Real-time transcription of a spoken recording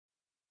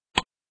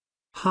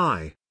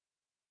Hi.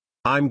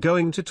 I'm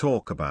going to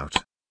talk about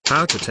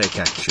how to take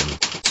action,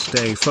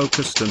 stay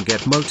focused and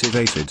get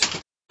motivated.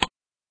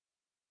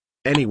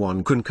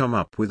 Anyone can come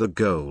up with a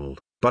goal,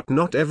 but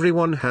not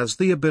everyone has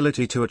the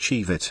ability to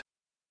achieve it.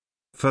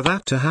 For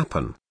that to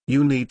happen,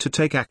 you need to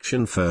take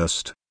action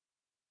first.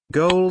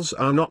 Goals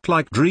are not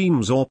like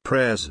dreams or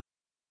prayers.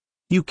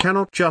 You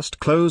cannot just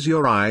close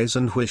your eyes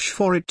and wish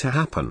for it to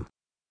happen.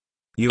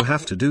 You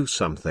have to do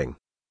something.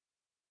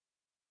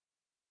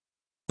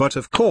 But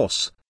of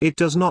course, it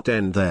does not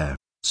end there.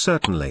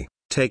 Certainly,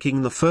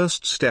 taking the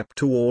first step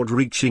toward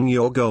reaching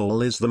your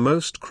goal is the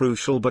most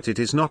crucial, but it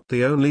is not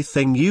the only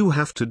thing you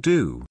have to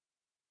do.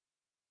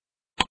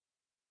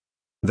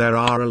 There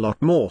are a lot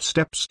more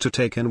steps to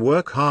take and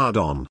work hard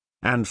on,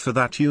 and for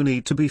that you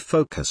need to be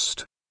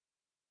focused.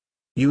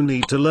 You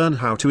need to learn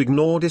how to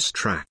ignore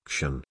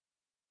distraction.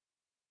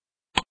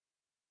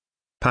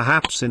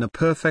 Perhaps in a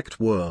perfect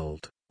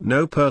world,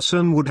 no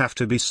person would have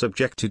to be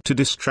subjected to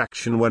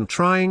distraction when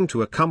trying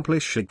to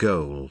accomplish a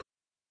goal.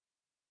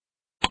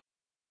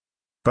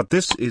 But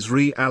this is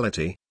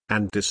reality,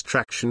 and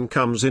distraction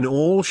comes in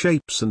all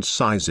shapes and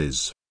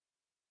sizes.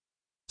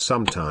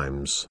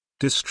 Sometimes,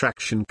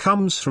 distraction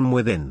comes from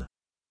within.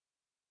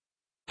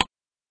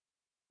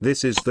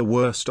 This is the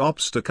worst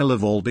obstacle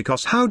of all,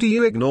 because how do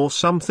you ignore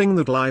something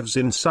that lives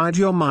inside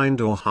your mind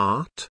or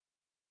heart?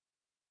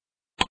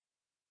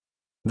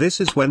 This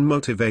is when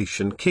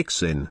motivation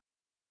kicks in.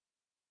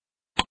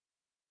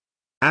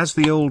 As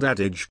the old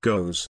adage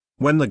goes,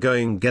 when the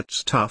going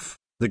gets tough,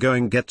 the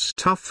going gets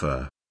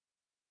tougher.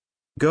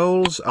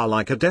 Goals are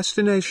like a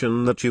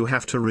destination that you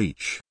have to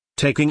reach.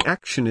 Taking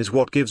action is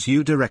what gives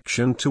you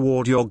direction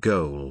toward your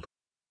goal.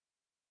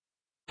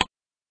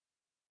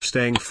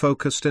 Staying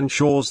focused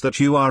ensures that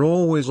you are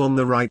always on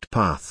the right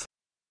path.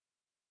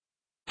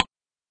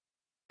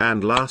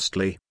 And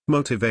lastly,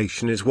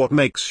 motivation is what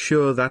makes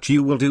sure that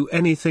you will do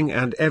anything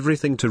and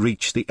everything to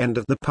reach the end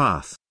of the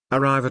path,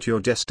 arrive at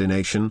your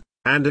destination,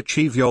 and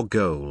achieve your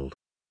goal.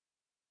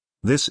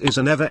 This is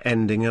a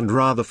never-ending and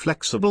rather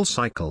flexible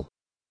cycle.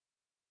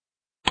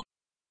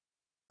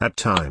 At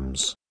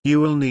times, you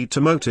will need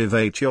to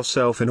motivate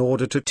yourself in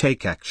order to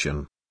take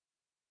action.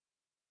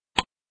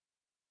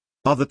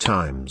 Other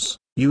times,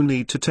 you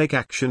need to take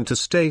action to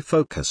stay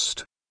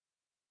focused.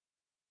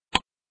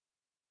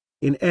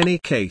 In any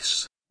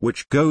case,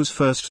 which goes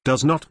first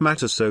does not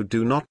matter, so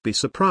do not be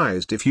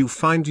surprised if you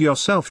find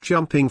yourself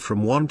jumping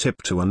from one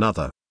tip to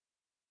another.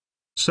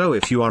 So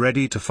if you are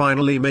ready to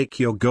finally make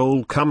your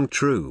goal come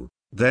true,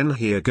 then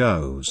here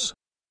goes.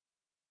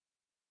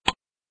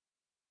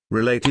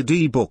 Related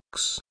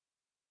ebooks.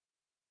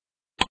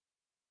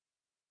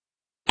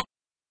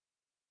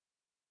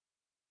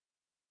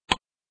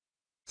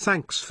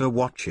 Thanks for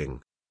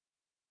watching.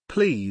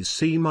 Please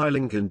see my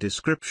link in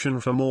description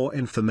for more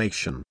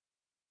information.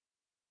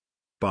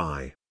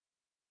 Bye.